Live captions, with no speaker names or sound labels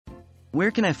Where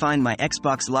can I find my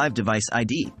Xbox Live device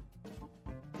ID?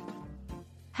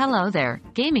 Hello there,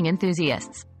 gaming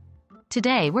enthusiasts.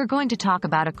 Today we're going to talk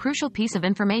about a crucial piece of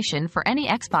information for any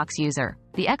Xbox user,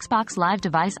 the Xbox Live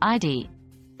device ID.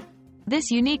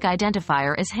 This unique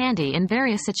identifier is handy in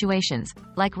various situations,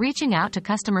 like reaching out to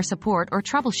customer support or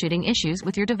troubleshooting issues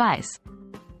with your device.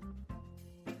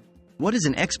 What is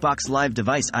an Xbox Live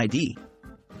device ID?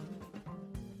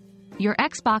 Your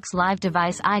Xbox Live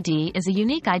device ID is a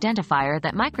unique identifier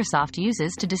that Microsoft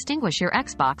uses to distinguish your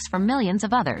Xbox from millions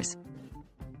of others.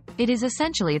 It is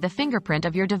essentially the fingerprint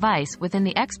of your device within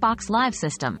the Xbox Live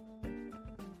system.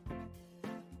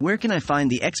 Where can I find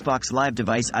the Xbox Live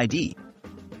device ID?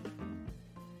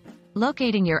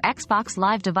 Locating your Xbox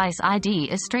Live device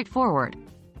ID is straightforward.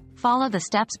 Follow the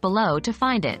steps below to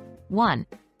find it. 1.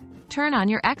 Turn on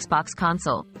your Xbox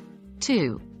console.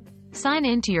 2. Sign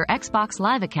in to your Xbox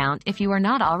Live account if you are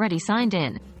not already signed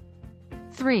in.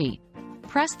 3.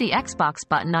 Press the Xbox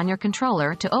button on your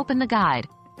controller to open the guide.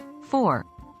 4.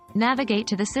 Navigate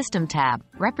to the System tab,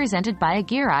 represented by a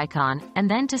gear icon, and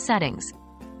then to Settings.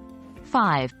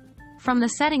 5. From the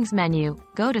Settings menu,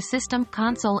 go to System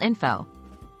Console Info.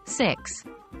 6.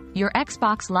 Your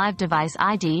Xbox Live device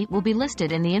ID will be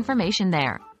listed in the information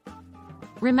there.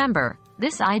 Remember,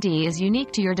 this ID is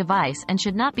unique to your device and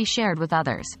should not be shared with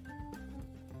others.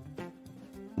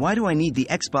 Why do I need the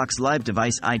Xbox Live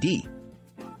device ID?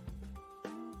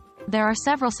 There are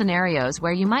several scenarios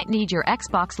where you might need your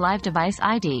Xbox Live device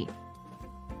ID.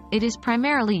 It is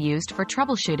primarily used for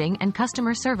troubleshooting and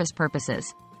customer service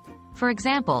purposes. For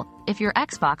example, if your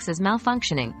Xbox is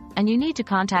malfunctioning, and you need to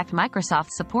contact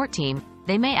Microsoft's support team,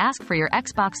 they may ask for your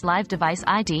Xbox Live device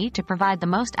ID to provide the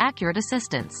most accurate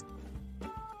assistance.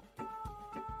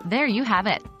 There you have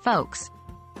it, folks.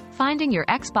 Finding your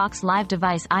Xbox Live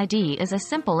device ID is as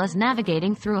simple as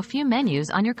navigating through a few menus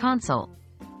on your console.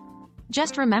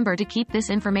 Just remember to keep this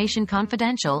information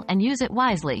confidential and use it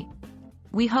wisely.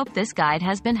 We hope this guide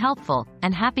has been helpful,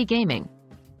 and happy gaming!